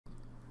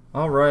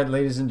All right,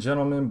 ladies and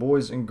gentlemen,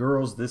 boys and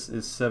girls, this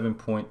is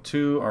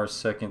 7.2, our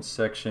second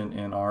section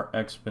in our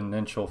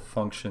exponential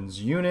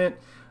functions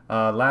unit.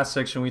 Last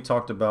section we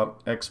talked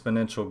about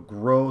exponential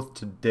growth.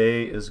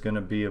 Today is going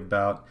to be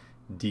about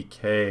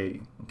decay.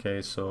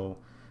 Okay, so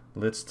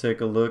let's take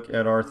a look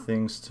at our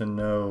things to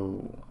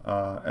know.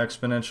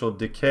 Exponential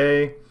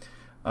decay.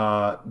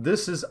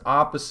 This is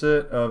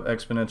opposite of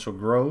exponential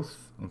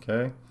growth.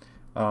 Okay,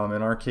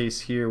 in our case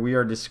here, we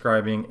are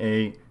describing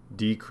a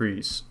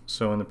decrease.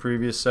 So in the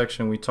previous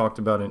section we talked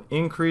about an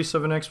increase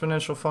of an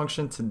exponential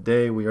function.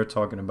 Today we are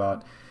talking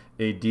about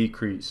a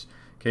decrease.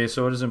 Okay,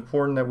 so it is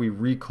important that we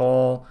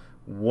recall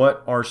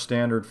what our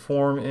standard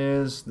form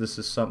is. This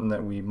is something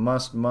that we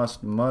must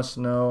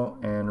know,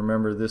 and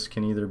remember, this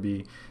can either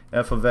be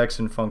f of x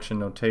in function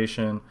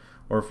notation,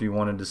 or if you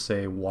wanted to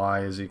say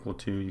y is equal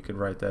to, you could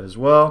write that as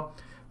well.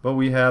 But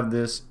we have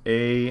this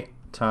a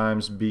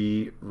times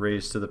b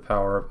raised to the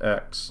power of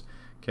x.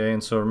 Okay,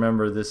 and so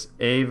remember, this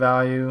a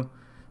value,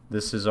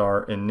 this is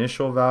our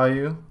initial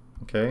value.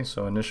 Okay,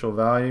 so initial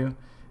value,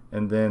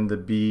 and then the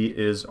b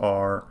is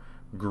our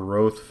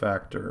growth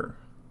factor.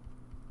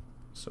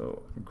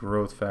 So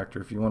growth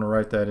factor, if you want to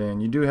write that in,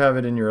 you do have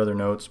it in your other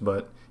notes,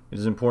 but it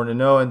is important to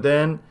know. And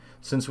then,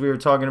 since we were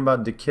talking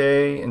about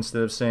decay,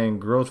 instead of saying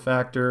growth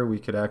factor, we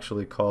could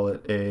actually call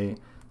it a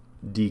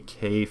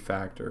decay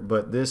factor.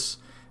 But this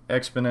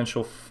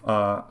exponential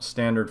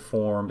standard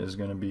form is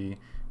going to be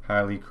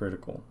highly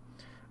critical.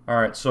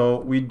 Alright, so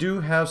we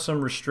do have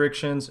some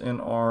restrictions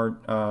in our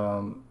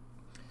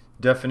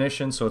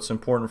definition, so it's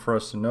important for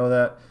us to know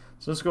that.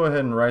 So let's go ahead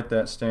and write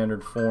that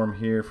standard form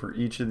here for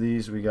each of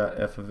these. We got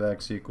f of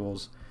x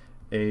equals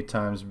a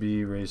times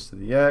b raised to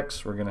the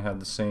x. We're going to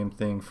have the same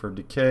thing for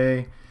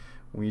decay.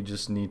 We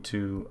just need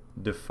to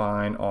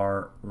define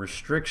our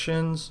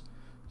restrictions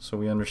so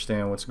we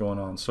understand what's going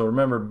on. So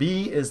remember,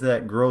 b is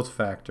that growth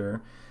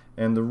factor,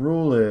 and the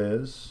rule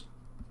is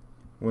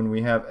when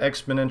we have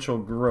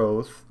exponential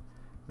growth,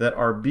 that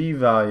our b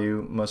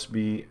value must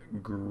be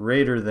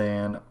greater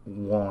than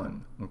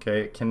 1.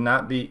 Okay, it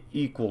cannot be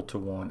equal to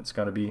 1. It's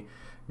got to be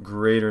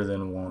greater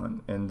than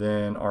 1. And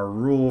then our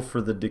rule for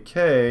the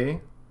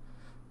decay,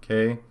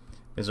 okay,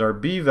 is our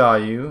b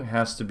value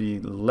has to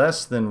be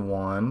less than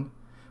 1,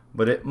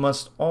 but it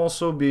must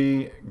also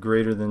be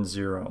greater than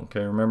 0.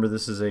 Okay, remember,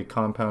 this is a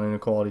compound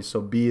inequality, so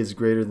b is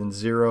greater than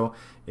 0.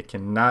 It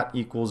cannot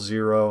equal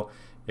 0.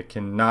 It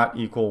cannot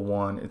equal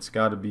 1. It's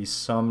got to be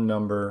some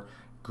number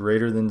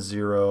greater than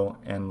 0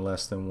 and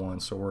less than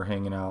 1. So we're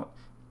hanging out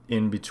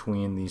in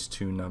between these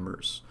two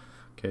numbers.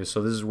 Okay,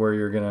 so this is where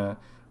you're going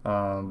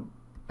to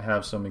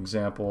have some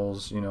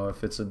examples. You know,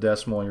 if it's a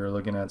decimal, you're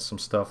looking at some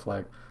stuff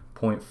like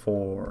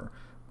 0.4,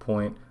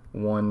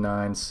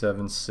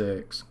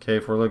 0.1976. Okay,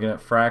 if we're looking at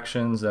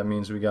fractions, that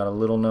means we got a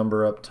little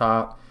number up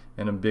top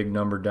and a big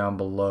number down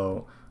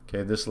below.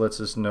 Okay, this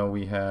lets us know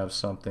we have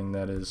something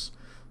that is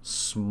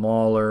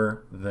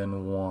smaller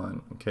than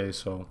 1. Okay,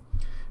 so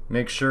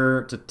make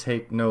sure to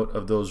take note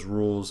of those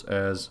rules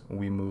as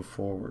we move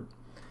forward.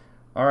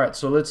 Alright,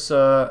 so let's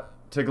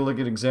take a look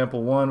at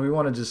example 1. We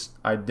want to just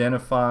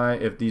identify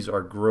if these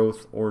are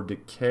growth or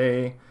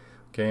decay.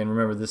 Okay, and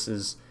remember, this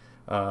is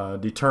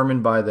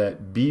determined by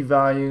that b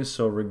value,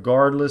 so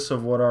regardless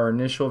of what our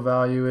initial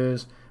value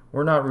is,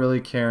 we're not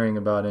really caring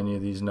about any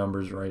of these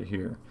numbers right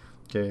here.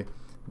 Okay,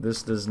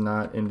 this does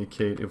not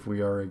indicate if we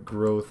are a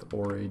growth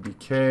or a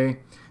decay.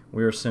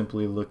 We are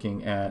simply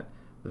looking at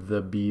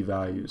the b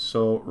values.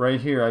 So right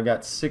here I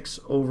got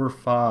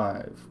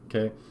 6/5.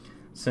 Okay,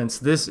 since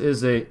this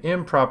is a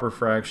improper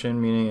fraction,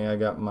 meaning I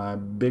got my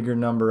bigger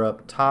number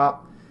up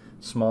top,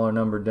 smaller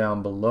number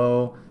down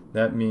below,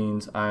 that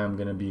means I am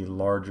going to be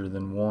larger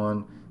than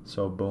 1.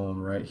 So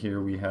boom, right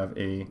here we have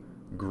a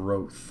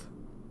growth.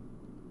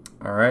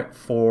 Alright,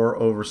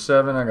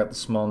 4/7, I got the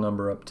small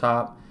number up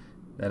top.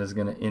 That is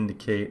going to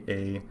indicate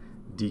a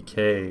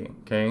decay.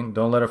 Okay,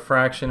 don't let a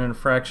fraction and a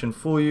fraction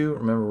fool you.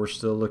 Remember, we're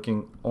still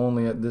looking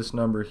only at this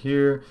number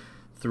here,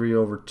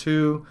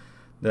 3/2.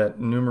 That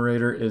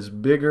numerator is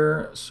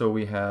bigger, so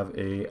we have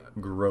a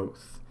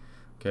growth.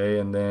 Okay,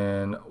 and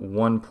then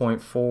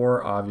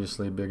 1.4,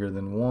 obviously bigger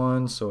than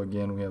 1, so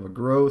again we have a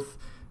growth.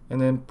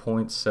 And then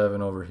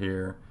 0.7 over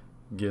here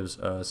gives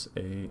us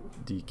a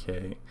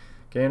decay.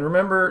 Okay, and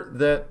remember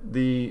that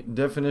the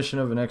definition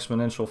of an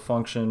exponential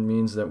function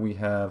means that we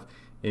have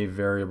a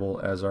variable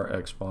as our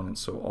exponent.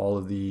 So all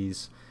of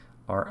these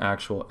are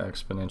actual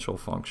exponential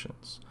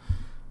functions.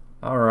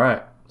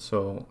 Alright,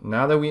 so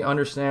now that we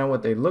understand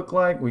what they look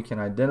like, we can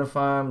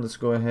identify them. Let's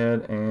go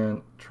ahead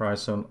and try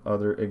some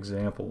other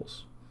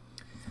examples.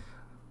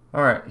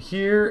 Alright,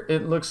 here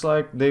it looks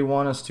like they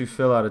want us to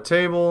fill out a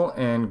table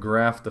and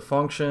graph the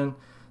function.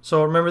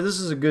 So remember, this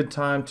is a good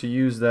time to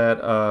use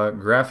that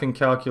graphing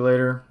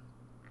calculator.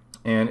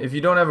 And if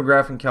you don't have a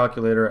graphing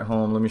calculator at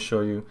home, let me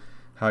show you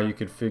how you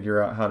could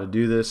figure out how to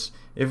do this.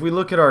 If we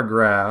look at our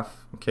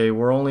graph, okay,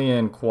 we're only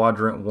in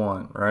quadrant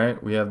 1,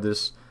 right? We have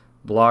this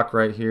block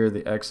right here,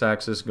 the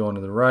x-axis going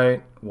to the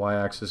right,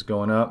 y-axis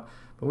going up,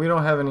 but we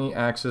don't have any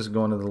axis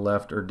going to the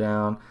left or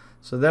down.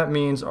 So that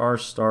means our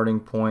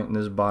starting point in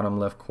this bottom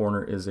left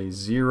corner is a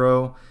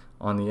 0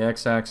 on the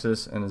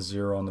x-axis and a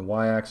 0 on the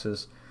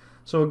y-axis.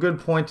 So a good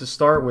point to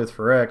start with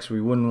for x,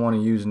 we wouldn't want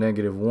to use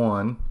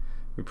 -1.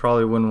 We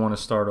probably wouldn't want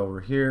to start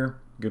over here.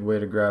 A good way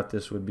to graph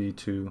this would be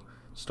to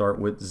start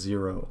with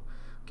 0.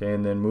 Okay,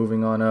 and then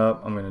moving on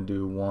up, I'm going to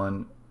do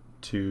 1,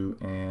 2,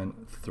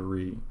 and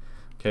 3.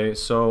 Okay,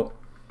 so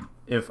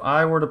if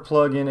I were to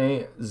plug in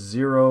a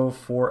 0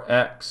 for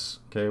x,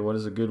 okay, what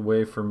is a good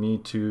way for me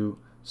to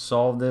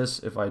solve this?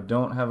 If I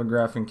don't have a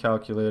graphing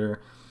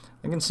calculator,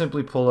 I can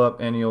simply pull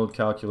up any old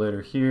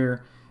calculator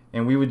here,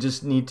 and we would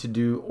just need to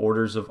do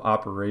orders of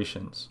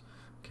operations.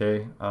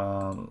 Okay,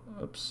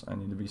 oops, I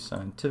need to be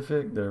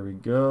scientific. There we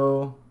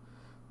go.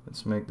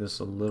 Let's make this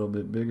a little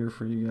bit bigger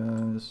for you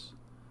guys.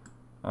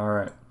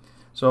 Alright,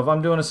 so if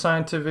I'm doing a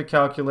scientific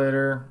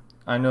calculator,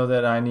 I know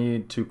that I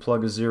need to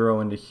plug a 0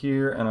 into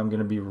here, and I'm going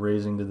to be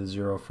raising to the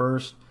 0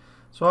 first.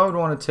 So I would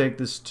want to take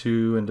this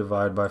 2 and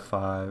divide by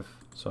 5.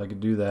 So I could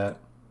do that.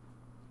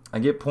 I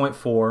get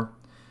 0.4.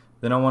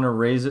 Then I want to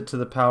raise it to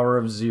the power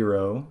of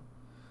 0.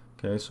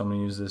 Okay, so I'm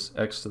going to use this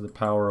x to the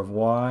power of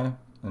y,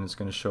 and it's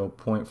going to show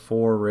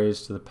 0.4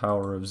 raised to the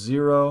power of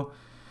 0.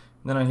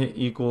 And then I hit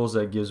equals,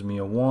 that gives me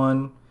a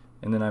 1,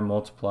 and then I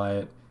multiply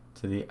it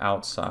to the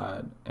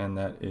outside, and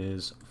that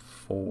is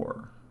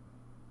 4.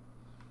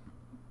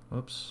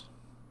 Oops.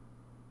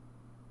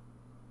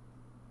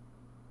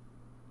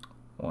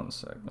 One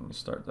sec, let me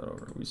start that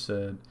over. We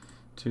said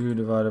 2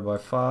 divided by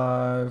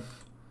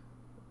 5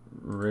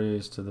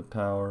 raised to the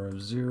power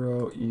of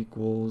 0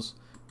 equals,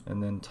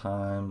 and then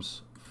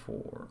times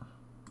 4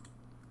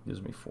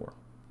 gives me 4.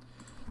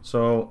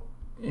 So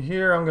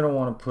here I'm going to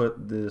want to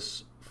put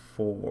this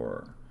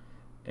 4.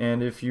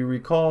 And if you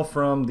recall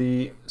from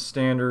the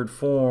standard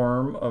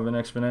form of an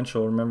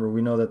exponential, remember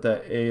we know that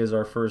that a is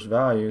our first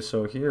value,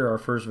 so here our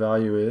first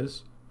value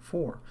is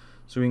 4.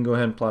 So we can go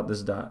ahead and plot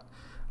this dot.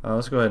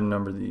 Let's go ahead and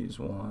number these.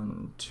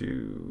 1,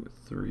 2,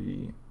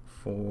 3,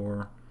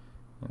 4,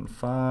 and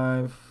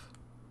 5.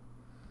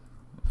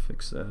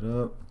 Fix that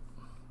up.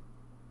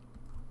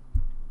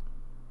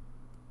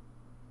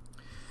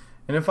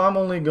 And if I'm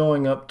only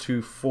going up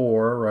to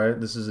 4, right,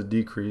 this is a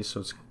decrease, so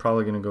it's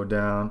probably going to go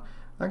down.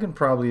 I can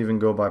probably even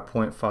go by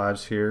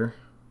 0.5s here.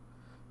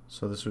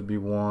 So this would be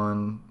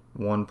 1,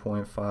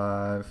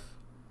 1.5,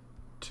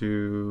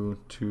 2,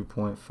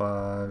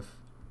 2.5,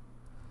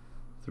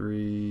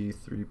 3,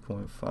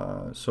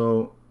 3.5.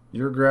 So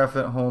your graph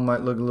at home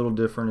might look a little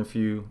different if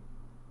you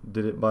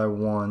did it by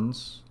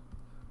ones.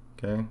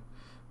 Okay.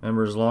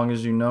 Remember, as long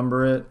as you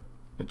number it,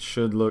 it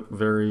should look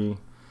very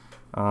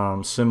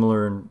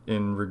similar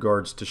in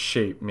regards to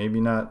shape.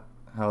 Maybe not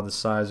how the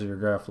size of your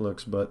graph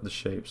looks, but the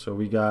shape. So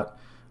we got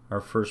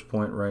our first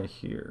point right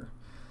here.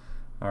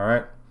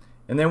 Alright,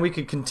 and then we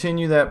could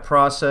continue that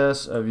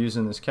process of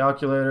using this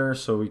calculator.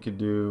 So we could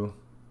do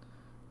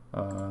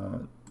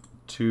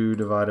 2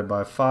 divided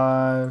by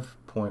 5,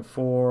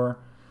 0.4,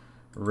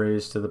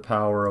 raised to the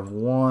power of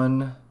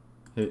 1,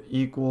 hit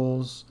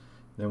equals,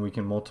 then we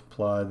can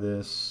multiply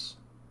this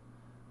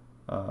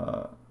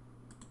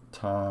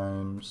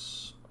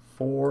times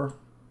 4.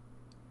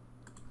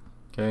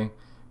 Okay,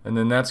 and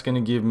then that's going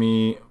to give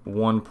me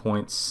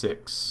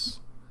 1.6.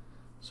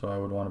 So I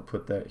would want to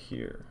put that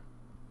here,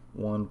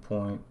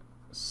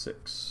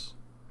 1.6.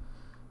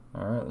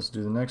 Alright, let's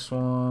do the next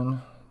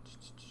one.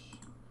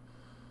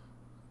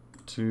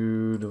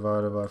 2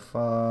 divided by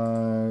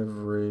 5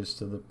 raised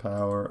to the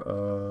power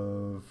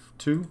of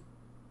 2.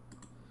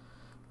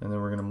 And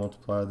then we're going to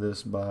multiply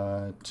this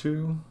by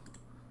 2.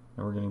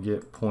 And we're going to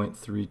get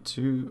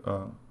 0.32,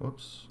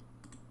 whoops,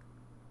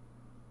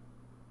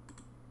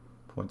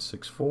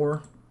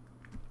 0.64.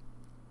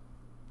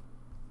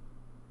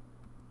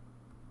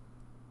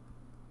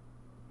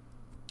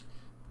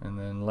 And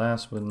then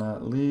last but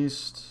not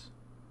least,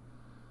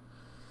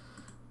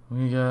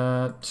 we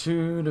got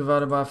 2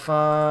 divided by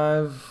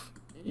 5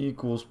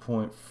 equals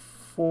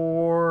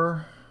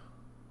 0.4.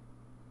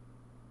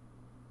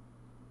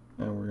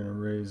 And we're going to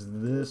raise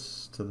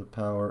this to the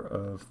power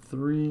of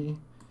 3.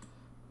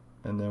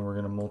 And then we're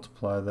going to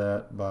multiply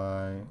that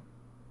by,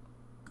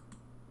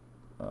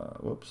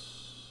 multiply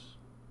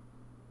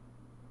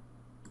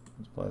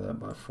that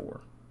by 4.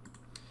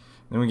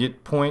 Then we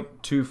get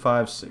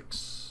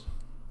 0.256.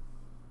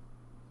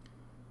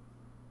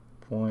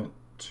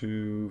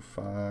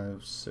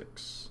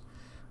 0.256.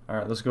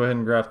 Alright, let's go ahead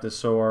and graph this.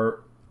 So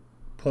our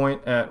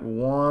point at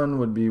 1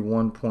 would be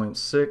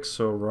 1.6,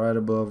 so right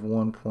above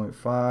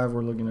 1.5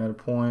 we're looking at a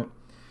point.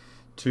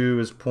 2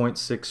 is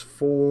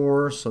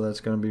 0.64, so that's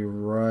going to be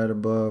right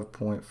above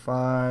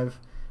 0.5,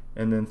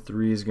 and then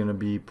 3 is going to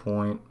be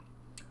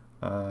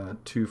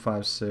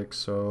 0.256,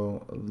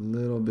 so a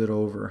little bit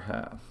over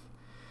half.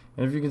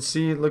 And if you can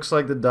see, it looks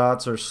like the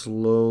dots are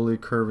slowly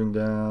curving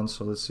down,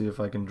 so let's see if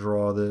I can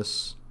draw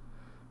this.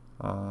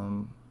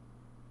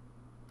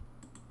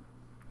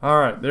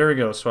 Alright, there we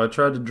go. So I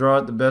tried to draw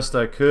it the best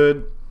I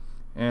could,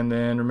 and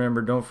then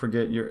remember, don't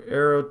forget your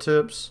arrow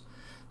tips.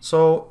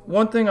 So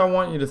one thing I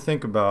want you to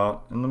think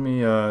about, and let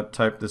me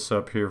type this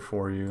up here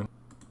for you.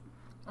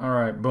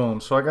 Alright,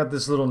 boom. So I got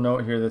this little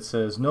note here that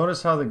says,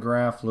 notice how the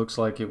graph looks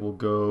like it will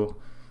go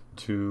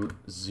to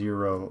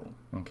 0.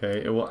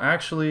 Okay, it will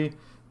actually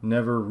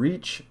never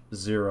reach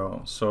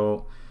 0.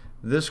 So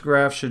this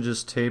graph should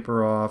just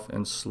taper off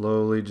and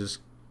slowly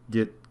just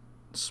get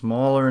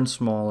smaller and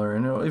smaller,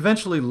 and it'll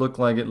eventually look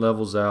like it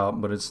levels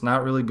out, but it's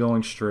not really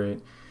going straight.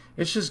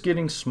 It's just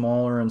getting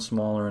smaller and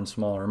smaller and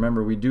smaller.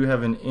 Remember, we do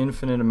have an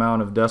infinite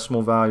amount of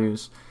decimal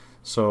values,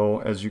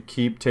 so as you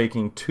keep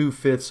taking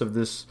 2/5 of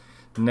this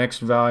next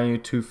value,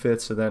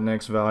 2/5 of that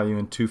next value,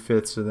 and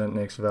 2/5 of that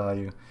next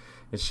value,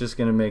 it's just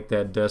going to make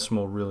that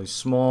decimal really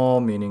small,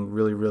 meaning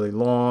really, really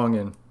long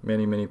and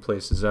many, many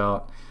places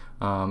out.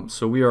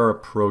 So we are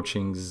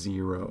approaching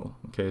 0.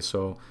 Okay,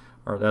 so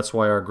that's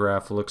why our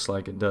graph looks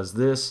like it does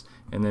this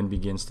and then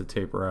begins to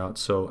taper out.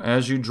 So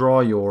as you draw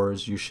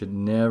yours, you should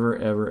never,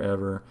 ever,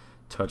 ever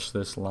touch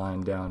this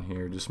line down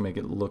here. Just make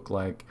it look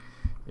like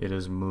it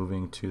is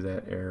moving to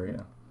that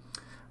area.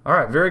 All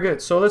right, very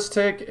good. So let's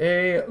take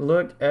a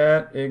look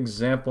at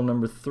example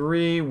number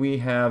 3. We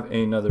have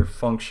another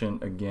function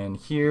again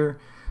here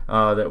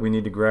that we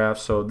need to graph.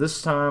 So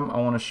this time I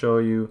want to show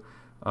you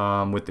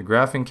with the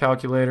graphing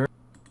calculator.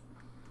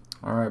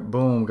 All right,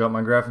 boom, got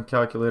my graphing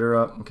calculator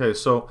up. Okay,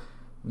 so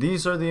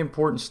these are the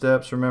important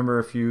steps. Remember,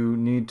 if you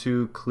need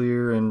to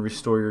clear and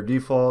restore your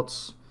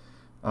defaults,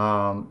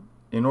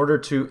 in order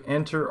to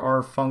enter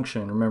our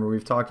function, remember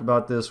we've talked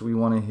about this, we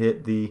want to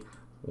hit the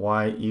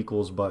y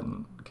equals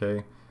button.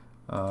 Okay.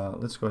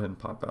 Let's go ahead and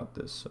pop out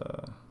this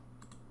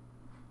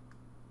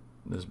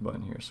this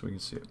button here so we can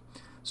see it.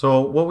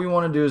 So what we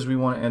want to do is we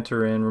want to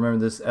enter in, remember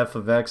this f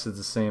of x is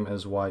the same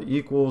as y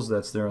equals,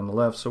 that's there on the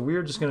left, so we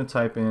are just going to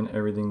type in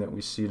everything that we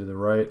see to the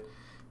right.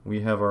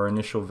 We have our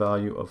initial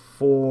value of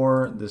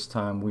 4. This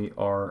time we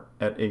are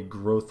at a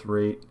growth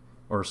rate,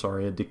 or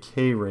sorry, a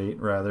decay rate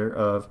rather,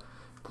 of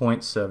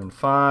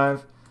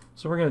 0.75.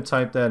 So we're going to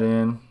type that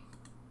in.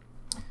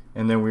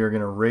 And then we are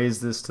going to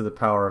raise this to the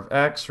power of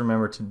x.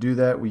 Remember, to do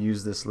that, we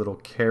use this little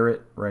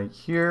caret right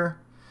here.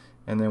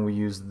 And then we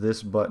use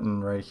this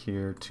button right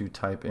here to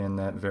type in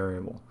that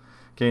variable.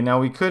 Okay, now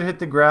we could hit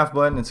the graph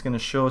button. It's going to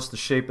show us the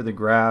shape of the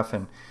graph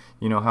and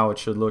you know how it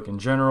should look in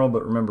general.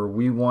 But remember,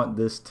 we want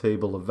this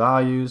table of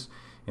values.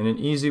 And an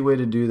easy way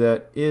to do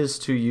that is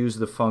to use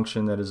the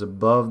function that is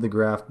above the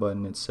graph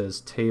button. It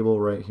says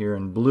table right here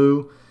in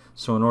blue.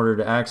 So in order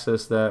to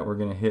access that, we're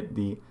going to hit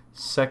the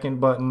second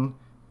button.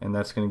 And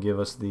that's going to give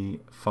us the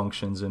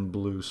functions in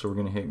blue. So we're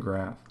going to hit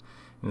graph.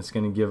 And it's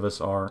going to give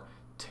us our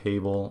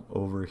table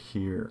over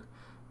here.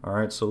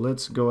 Alright, so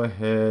let's go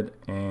ahead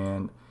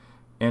and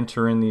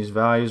enter in these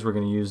values. We're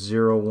going to use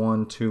 0,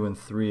 1, 2, and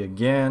 3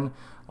 again.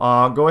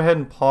 Go ahead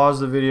and pause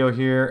the video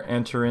here,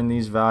 enter in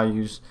these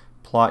values,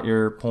 plot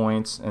your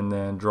points, and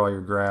then draw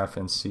your graph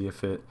and see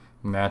if it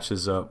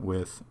matches up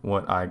with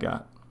what I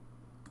got.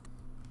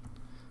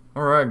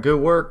 Alright,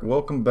 good work.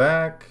 Welcome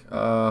back.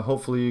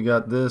 Hopefully you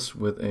got this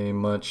with a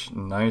much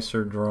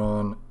nicer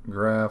drawn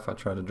graph. I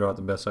tried to draw it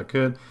the best I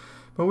could,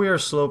 but we are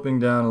sloping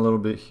down a little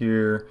bit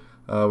here.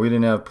 We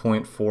didn't have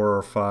 0.4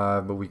 or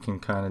 5, but we can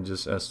kind of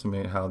just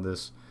estimate how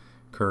this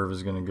curve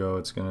is going to go.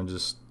 It's going to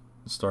just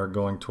start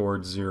going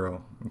towards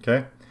 0.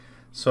 Okay,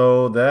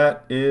 so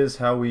that is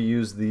how we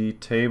use the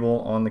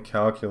table on the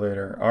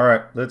calculator.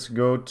 Alright, let's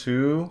go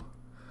to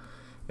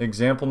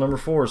example number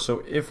 4.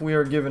 So if we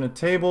are given a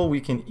table,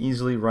 we can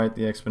easily write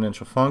the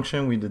exponential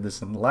function. We did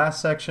this in the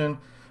last section.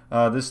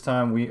 This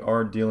time we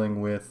are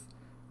dealing with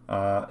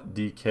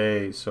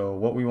decay. So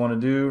what we want to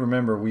do,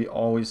 remember, we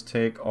always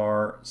take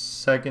our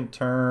second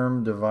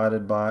term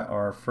divided by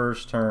our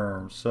first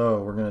term.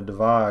 So we're going to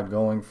divide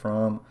going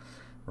from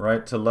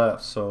right to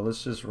left. So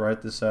let's just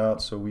write this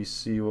out so we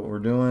see what we're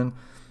doing.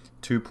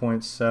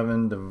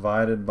 2.7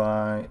 divided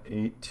by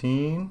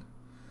 18.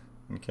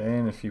 Okay,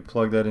 and if you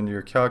plug that into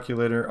your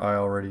calculator, I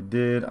already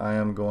did, I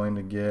am going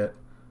to get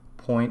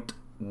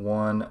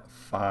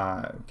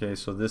 0.15. Okay,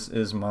 so this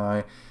is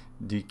my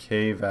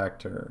decay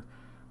vector.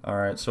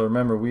 Alright, so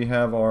remember, we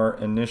have our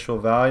initial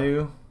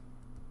value.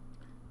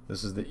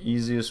 This is the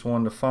easiest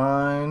one to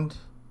find.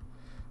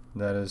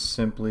 That is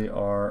simply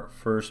our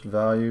first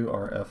value,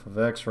 our f of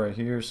x right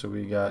here. So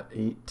we got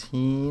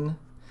 18.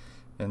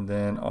 And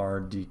then our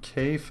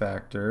decay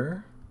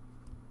factor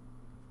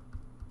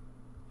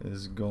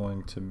is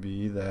going to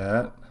be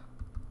that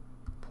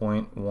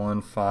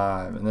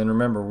 0.15. And then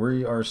remember,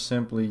 we are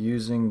simply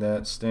using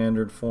that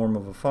standard form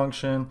of a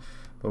function,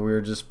 but we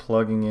are just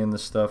plugging in the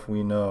stuff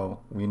we know.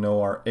 We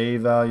know our a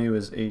value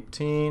is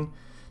 18,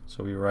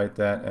 so we write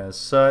that as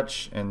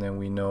such, and then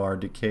we know our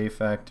decay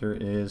factor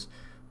is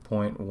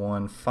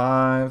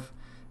 0.15,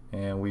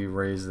 and we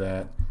raise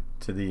that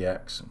to the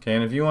x. Okay,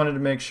 and if you wanted to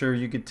make sure,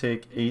 you could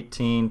take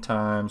 18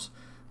 times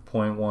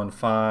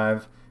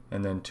 0.15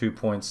 and then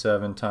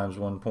 2.7 times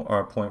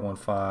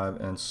 0.15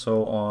 and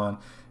so on.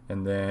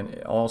 And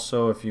then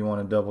also, if you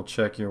want to double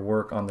check your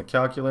work on the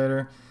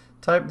calculator,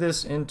 type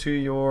this into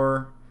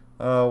your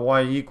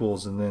y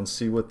equals and then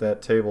see what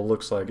that table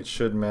looks like. It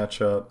should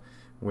match up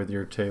with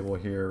your table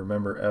here.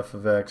 Remember, f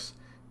of x,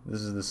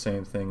 this is the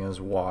same thing as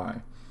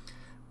y.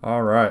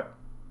 Alright,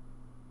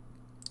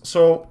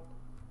 So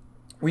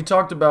we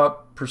talked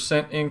about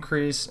percent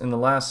increase in the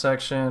last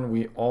section.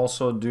 We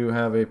also do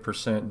have a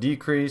percent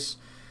decrease.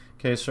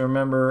 Okay, so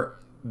remember,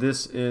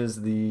 this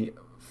is the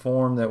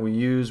form that we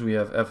use. We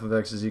have f of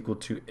x is equal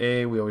to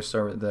a. We always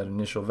start with that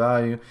initial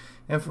value.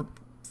 And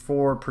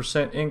for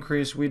percent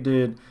increase, we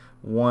did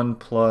 1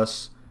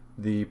 plus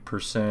the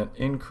percent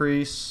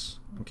increase.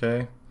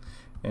 Okay,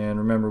 and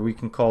remember, we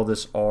can call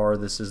this r.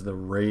 This is the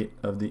rate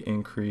of the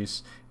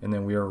increase, and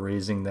then we are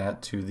raising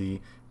that to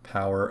the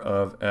power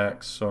of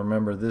x. So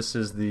remember, this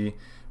is the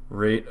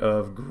rate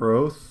of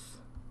growth.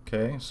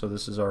 Okay, so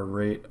this is our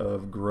rate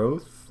of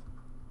growth.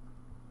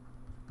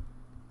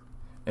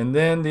 And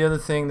then the other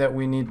thing that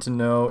we need to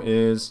know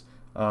is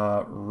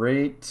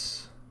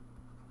rate,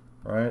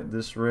 right?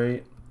 This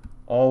rate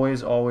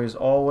always, always,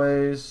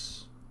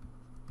 always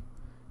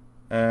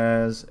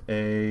as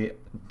a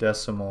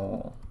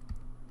decimal.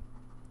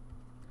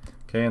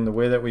 Okay, and the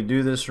way that we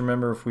do this,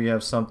 remember, if we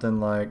have something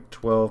like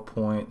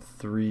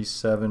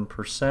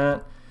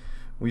 12.37%,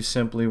 we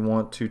simply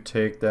want to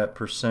take that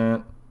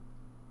percent.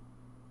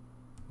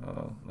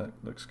 Oh, that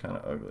looks kind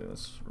of ugly.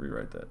 Let's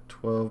rewrite that.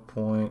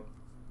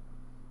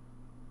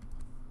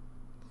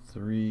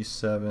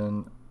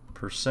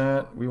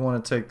 12.37%. We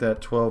want to take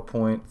that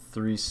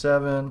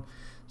 12.37,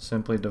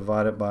 simply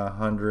divide it by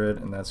 100,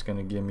 and that's going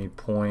to give me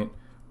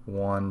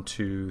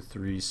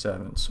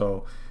 0.1237.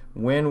 So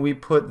when we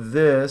put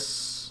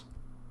this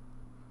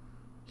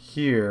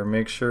here,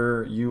 make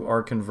sure you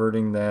are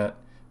converting that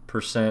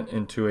percent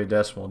into a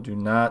decimal. Do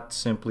not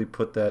simply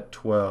put that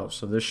 12.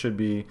 So this should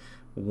be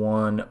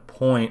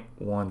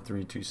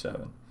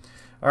 1.1327.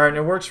 All right, and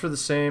it works for the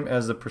same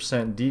as the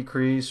percent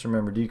decrease.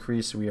 Remember,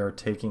 decrease we are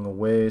taking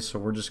away, so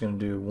we're just going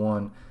to do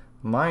 1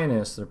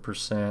 minus the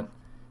percent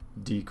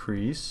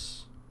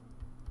decrease.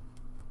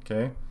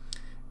 Okay,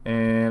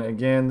 and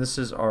again, this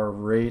is our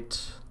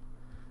rate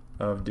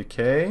of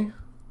decay.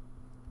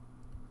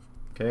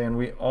 Okay, and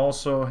we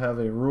also have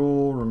a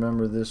rule.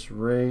 Remember, this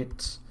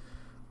rate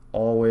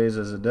always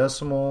as a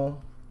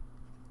decimal.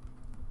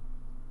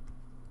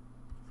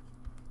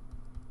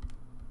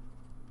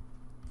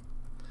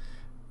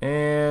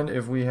 And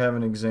if we have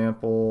an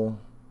example,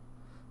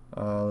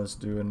 let's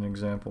do an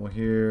example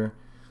here.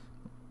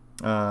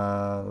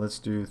 Let's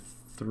do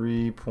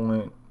 3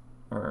 point,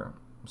 or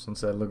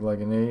since that looked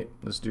like an 8,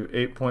 let's do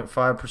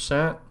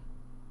 8.5%.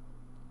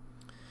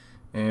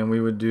 And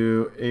we would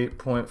do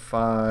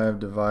 8.5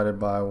 divided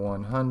by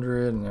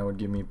 100, and that would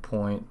give me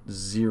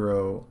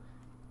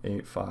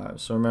 0.085.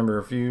 So remember,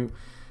 if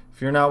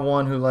you're not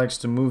one who likes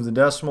to move the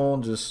decimal,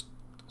 just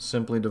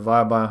simply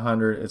divide by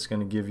 100. It's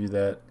going to give you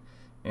that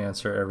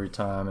answer every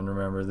time. And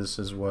remember, this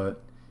is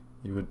what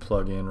you would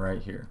plug in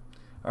right here.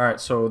 All right,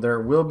 so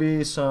there will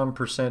be some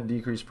percent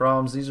decrease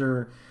problems. These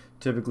are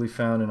typically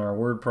found in our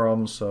word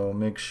problems, so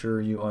make sure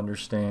you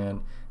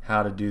understand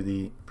how to do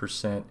the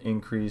percent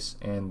increase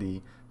and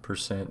the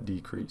percent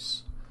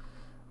decrease.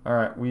 All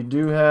right, we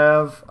do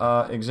have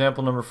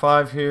example number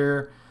 5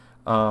 here.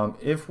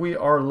 If we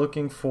are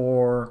looking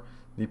for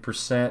the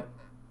percent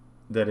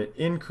that it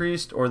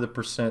increased or the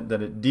percent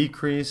that it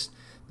decreased,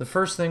 the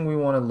first thing we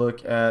want to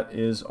look at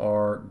is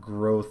our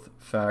growth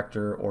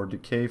factor or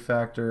decay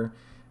factor.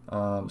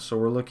 So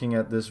we're looking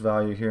at this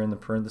value here in the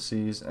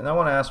parentheses, and I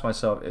want to ask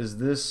myself, is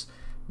this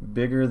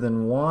bigger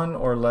than 1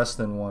 or less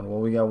than 1?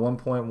 Well, we got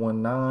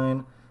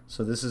 1.19,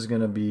 so this is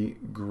going to be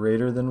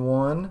greater than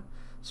 1.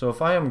 So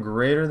if I am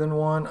greater than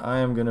 1, I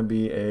am going to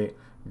be a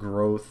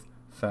growth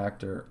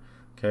factor.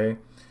 Okay,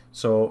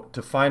 so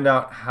to find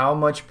out how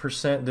much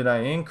percent did I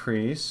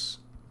increase,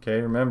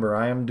 okay, remember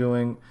I am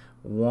doing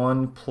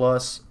 1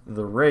 plus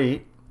the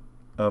rate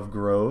of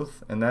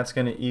growth, and that's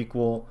going to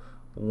equal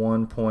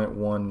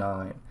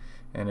 1.19.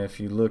 And if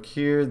you look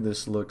here,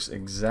 this looks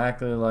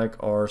exactly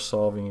like our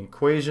solving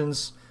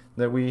equations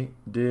that we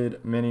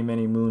did many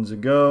moons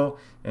ago.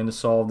 And to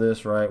solve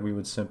this, right, we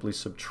would simply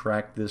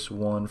subtract this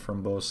 1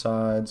 from both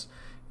sides,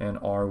 and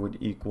r would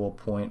equal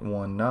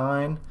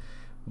 0.19.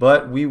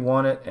 But we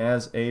want it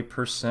as a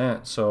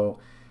percent. So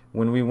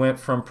when we went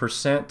from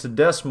percent to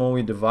decimal,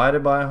 we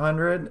divided by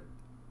 100.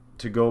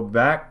 To go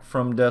back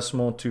from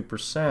decimal to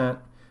percent,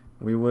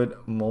 we would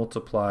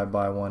multiply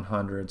by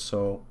 100.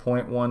 So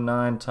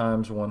 0.19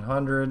 times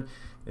 100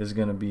 is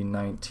going to be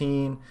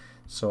 19.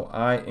 So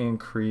I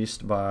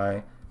increased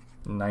by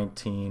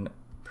 19%.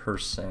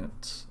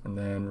 And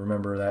then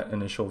remember, that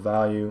initial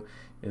value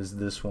is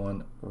this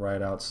one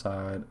right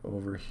outside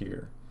over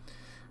here.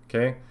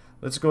 Okay,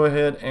 let's go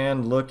ahead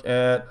and look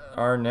at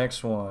our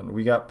next one.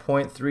 We got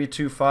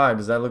 0.325.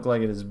 Does that look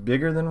like it is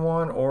bigger than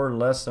 1 or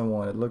less than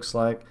 1? It looks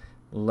like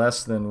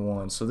less than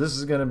 1. So this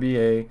is going to be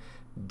a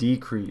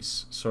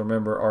decrease. So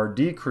remember, our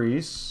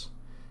decrease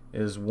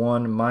is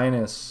 1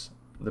 minus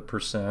the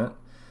percent.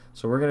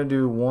 So we're going to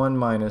do 1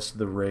 minus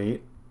the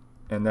rate,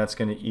 and that's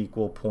going to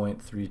equal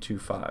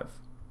 0.325.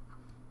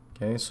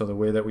 Okay, so the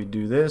way that we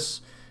do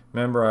this,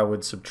 remember, I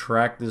would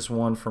subtract this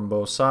 1 from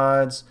both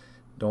sides.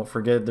 Don't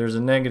forget there's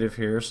a negative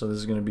here, so this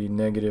is going to be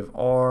negative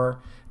r,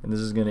 and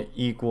this is going to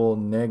equal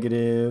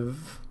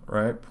negative,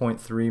 right?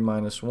 0.3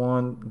 minus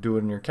 1, do it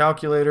in your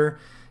calculator,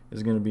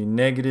 is going to be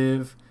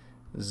negative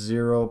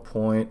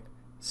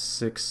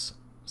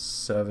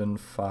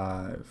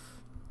 0.675.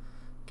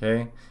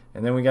 Okay,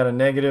 and then we got a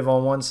negative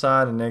on one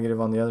side and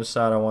negative on the other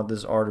side. I want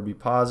this r to be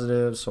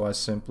positive, so I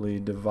simply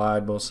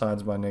divide both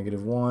sides by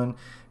 -1,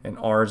 and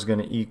r is going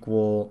to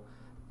equal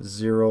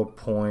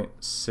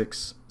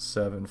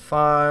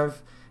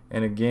 0.675.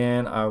 And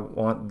again, I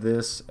want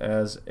this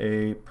as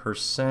a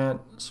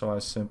percent, so I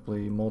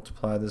simply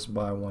multiply this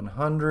by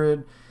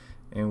 100,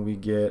 and we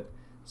get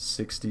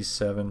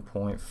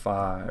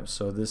 67.5.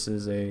 So this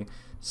is a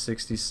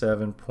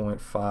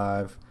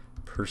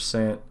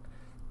 67.5%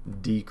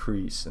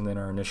 decrease, and then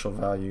our initial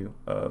value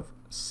of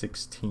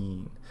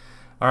 16.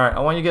 All right, I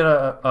want you to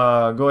get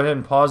go ahead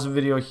and pause the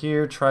video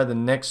here, try the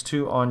next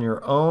two on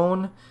your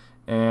own,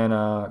 and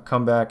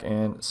come back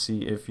and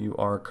see if you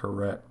are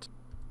correct.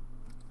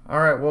 All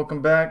right,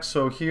 welcome back.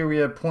 So here we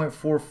have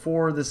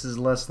 0.44. This is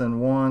less than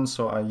 1,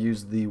 so I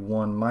used the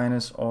 1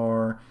 minus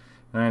r,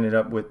 and I ended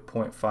up with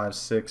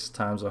 0.56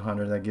 times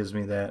 100. That gives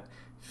me that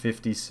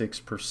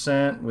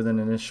 56% with an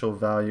initial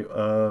value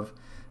of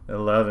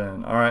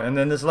 11. All right, and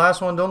then this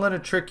last one, don't let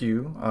it trick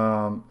you.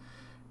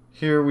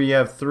 Here we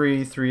have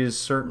 3. 3 is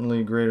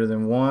certainly greater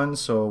than 1,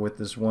 so with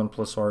this 1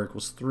 plus r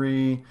equals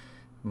 3,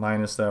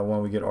 minus that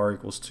 1, we get r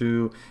equals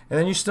 2. And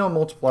then you still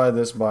multiply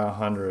this by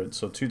 100.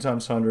 So 2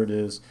 times 100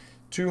 is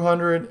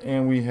 200,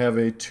 and we have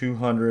a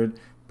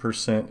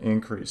 200%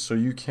 increase. So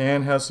you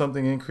can have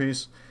something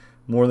increase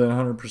more than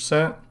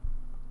 100%.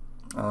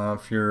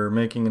 If you're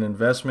making an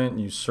investment,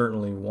 you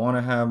certainly want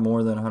to have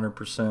more than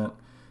 100%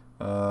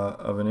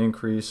 of an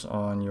increase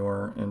on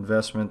your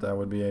investment. That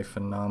would be a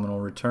phenomenal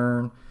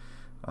return.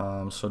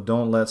 So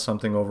don't let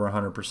something over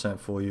 100%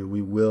 fool you.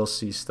 We will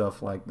see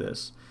stuff like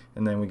this.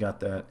 And then we got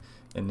that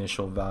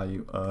initial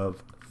value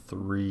of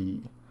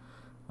 3.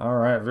 All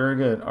right, very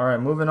good. All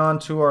right, moving on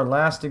to our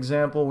last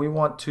example. We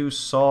want to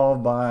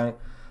solve by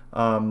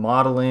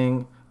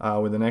modeling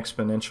with an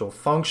exponential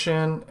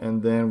function,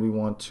 and then we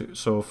want to,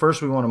 so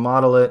first we want to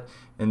model it,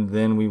 and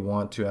then we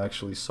want to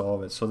actually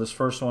solve it. So this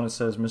first one, it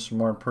says Mr.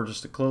 Martin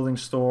purchased a clothing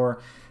store.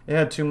 It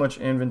had too much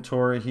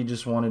inventory. He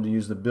just wanted to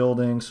use the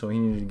building, so he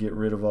needed to get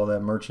rid of all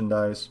that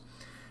merchandise.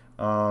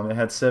 It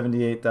had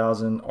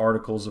 78,000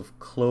 articles of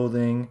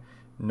clothing,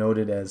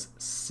 noted as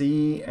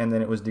C, and then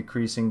it was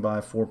decreasing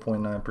by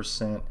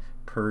 4.9%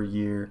 per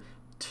year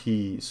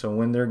T. So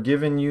when they're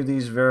giving you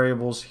these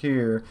variables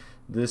here,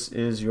 this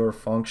is your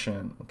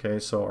function. Okay,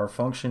 so our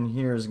function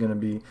here is going to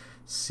be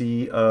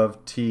C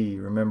of T.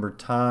 Remember,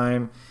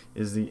 time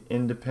is the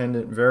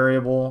independent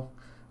variable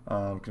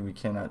because we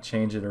cannot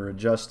change it or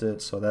adjust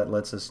it, so that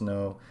lets us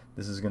know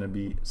this is going to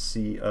be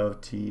C of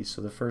T.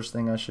 So the first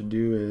thing I should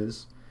do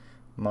is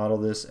model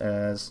this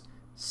as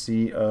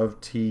C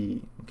of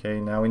T. Okay,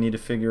 now we need to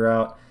figure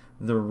out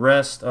the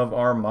rest of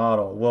our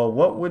model. Well,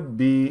 what would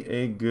be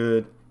a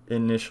good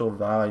initial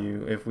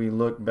value? If we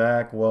look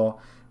back, well,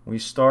 we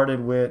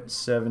started with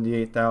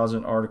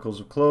 78,000 articles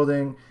of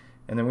clothing,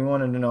 and then we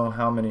wanted to know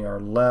how many are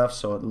left.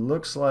 So it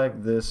looks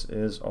like this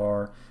is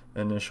our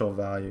initial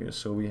value.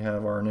 So we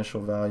have our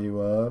initial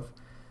value of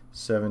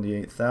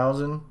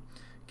 78,000.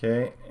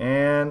 Okay,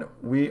 and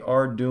we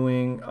are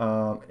doing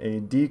a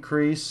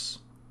decrease.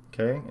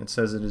 Okay, it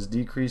says it is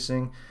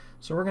decreasing,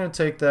 so we're going to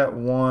take that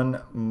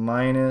 1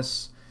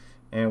 minus,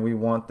 and we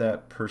want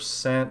that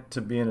percent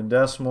to be in a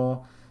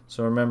decimal.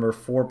 So remember,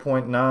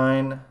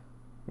 4.9,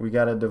 we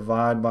got to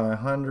divide by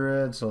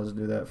 100, so let's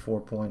do that.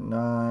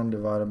 4.9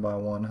 divided by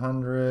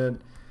 100, and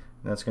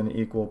that's going to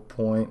equal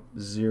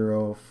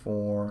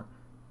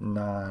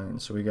 0.049.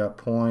 So we got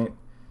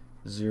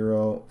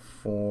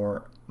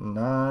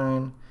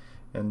 0.049,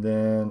 and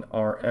then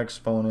our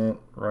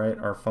exponent, right,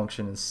 our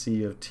function is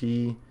C of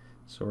T.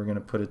 So we're going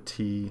to put a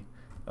T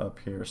up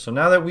here. So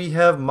now that we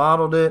have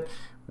modeled it,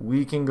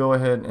 we can go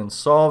ahead and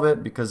solve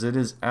it because it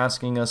is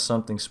asking us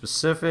something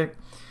specific.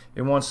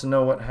 It wants to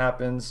know what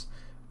happens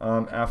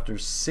after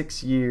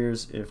 6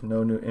 years if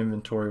no new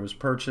inventory was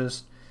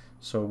purchased.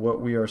 So what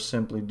we are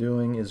simply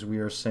doing is we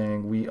are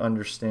saying we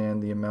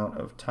understand the amount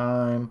of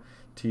time.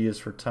 T is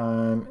for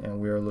time, and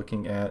we are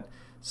looking at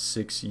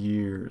 6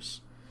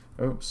 years.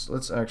 Oops,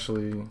 let's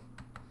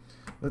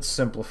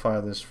simplify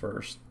this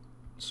first,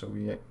 so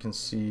we can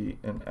see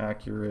an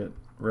accurate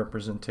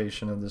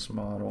representation of this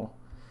model.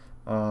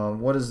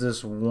 What is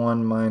this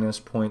 1 minus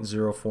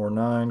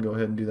 0.049? Go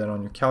ahead and do that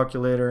on your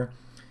calculator.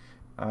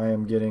 I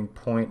am getting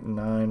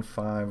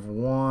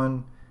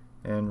 0.951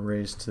 and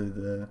raised to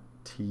the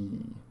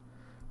T.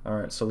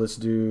 Alright, so let's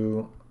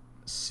do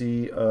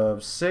C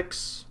of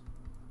 6.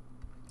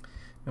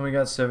 And we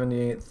got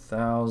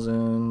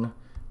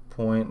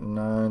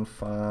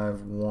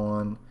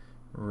 78,000.951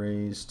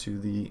 raised to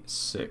the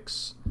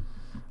 6.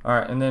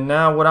 Alright, and then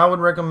now what I would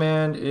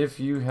recommend, if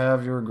you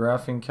have your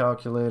graphing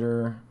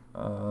calculator,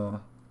 we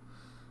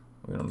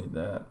don't need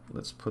that.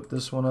 Let's put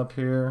this one up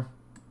here.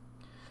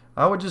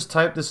 I would just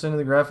type this into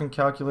the graphing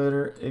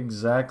calculator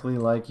exactly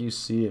like you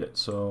see it.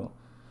 So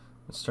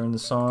let's turn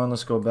this on.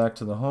 Let's go back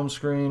to the home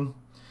screen.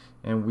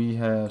 and we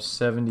have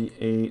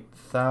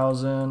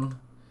 78,000.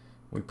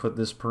 We put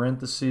this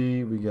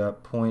parenthesis, we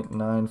got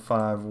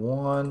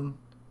 0.951.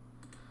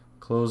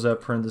 Close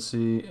that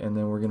parenthesis, and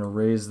then we're going to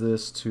raise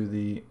this to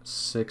the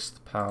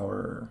 6th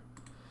power.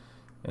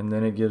 And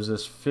then it gives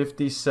us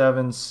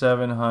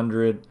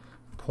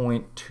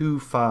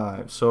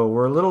 57,700.25. So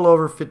we're a little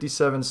over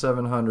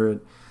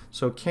 57,700.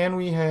 So can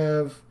we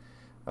have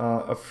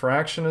a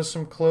fraction of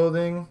some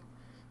clothing?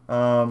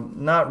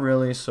 Not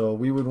really. So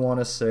we would want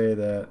to say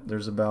that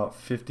there's about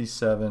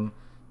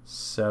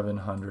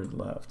 57,700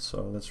 left.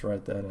 So let's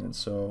write that in.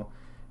 So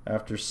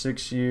after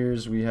 6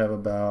 years, we have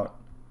about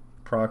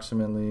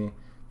approximately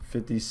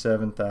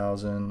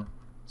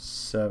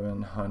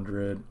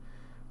 57,700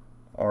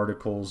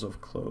 articles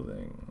of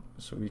clothing.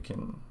 So we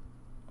can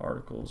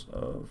articles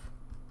of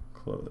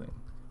clothing.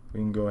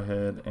 We can go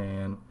ahead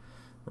and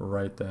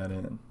write that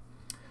in.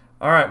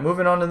 Alright,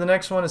 moving on to the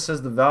next one. It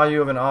says the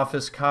value of an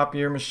office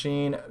copier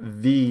machine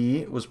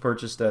V was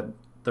purchased at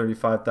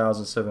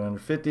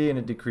 $35,750 and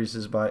it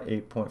decreases by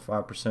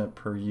 8.5%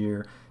 per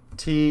year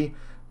T.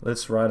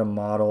 Let's write a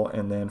model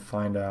and then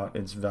find out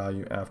its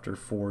value after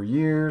 4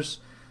 years.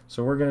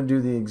 So we're going to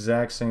do the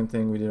exact same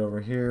thing we did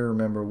over here.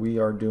 Remember, we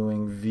are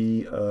doing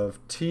V of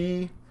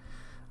T.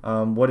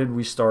 What did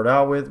we start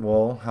out with?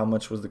 Well, how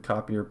much was the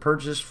copier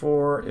purchased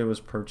for? It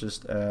was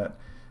purchased at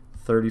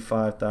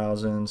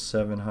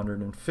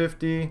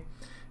 $35,750.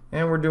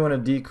 And we're doing a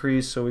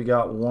decrease, so we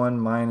got 1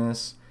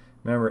 minus,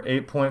 remember,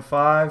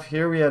 8.5.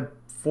 Here we had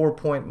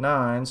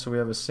 4.9, so we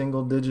have a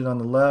single digit on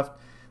the left.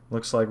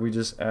 Looks like we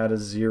just add a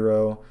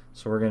 0,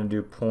 so we're going to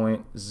do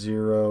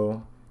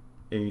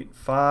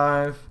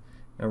 0.085,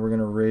 and we're going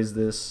to raise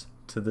this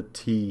to the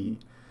T.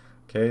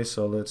 Okay,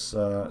 so let's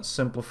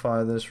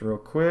simplify this real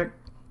quick.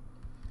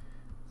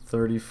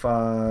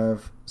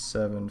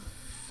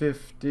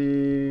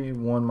 35,750,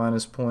 1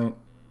 minus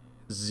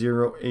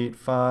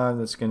 0.085,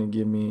 that's going to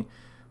give me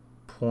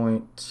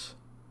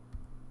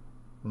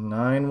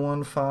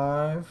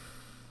 0.915.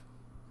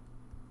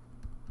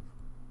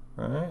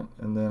 Right,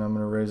 and then I'm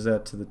going to raise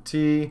that to the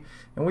T,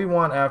 and we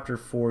want after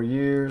 4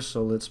 years,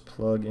 so let's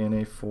plug in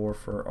a 4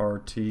 for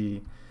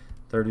RT.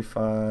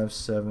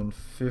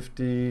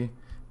 35,750,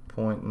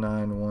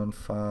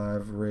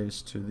 0.915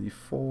 raised to the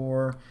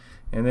 4,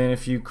 and then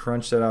if you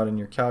crunch that out in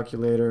your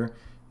calculator,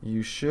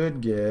 you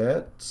should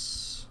get,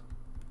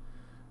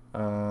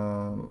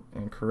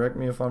 and correct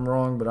me if I'm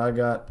wrong, but I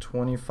got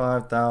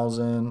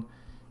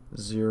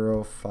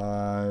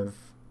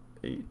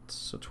 25,058.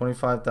 So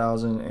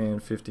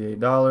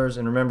 $25,058.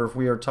 And remember, if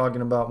we are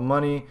talking about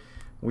money,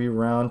 we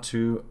round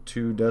to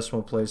 2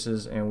 decimal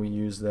places and we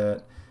use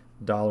that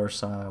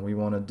 $sign. We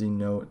want to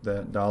denote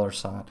that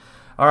 $sign.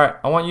 Alright,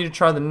 I want you to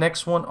try the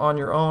next one on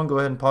your own. Go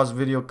ahead and pause the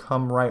video,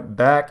 come right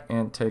back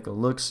and take a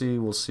look-see.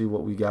 We'll see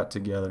what we got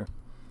together.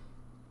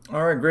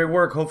 Alright, great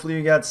work. Hopefully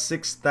you got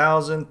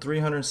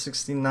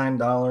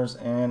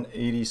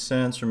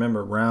 $6,369.80.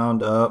 Remember,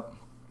 round up.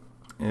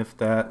 If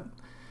that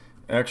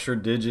extra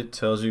digit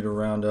tells you to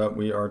round up,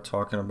 we are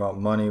talking about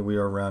money. We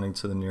are rounding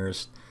to the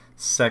nearest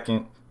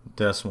second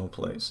decimal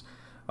place.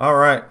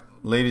 Alright,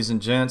 ladies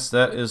and gents,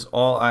 that is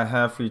all I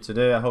have for you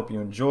today. I hope you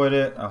enjoyed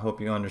it. I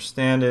hope you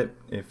understand it.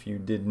 If you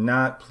did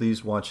not,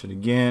 please watch it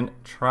again.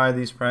 Try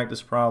these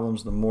practice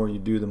problems. The more you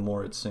do, the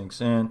more it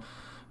sinks in.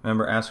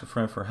 Remember, ask a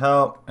friend for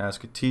help,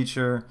 ask a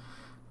teacher,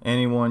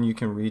 anyone you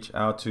can reach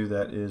out to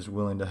that is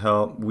willing to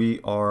help. We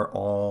are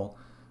all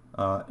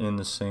in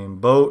the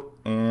same boat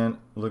and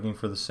looking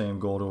for the same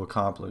goal to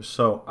accomplish.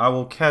 So I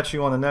will catch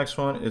you on the next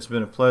one. It's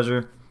been a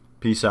pleasure.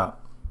 Peace out.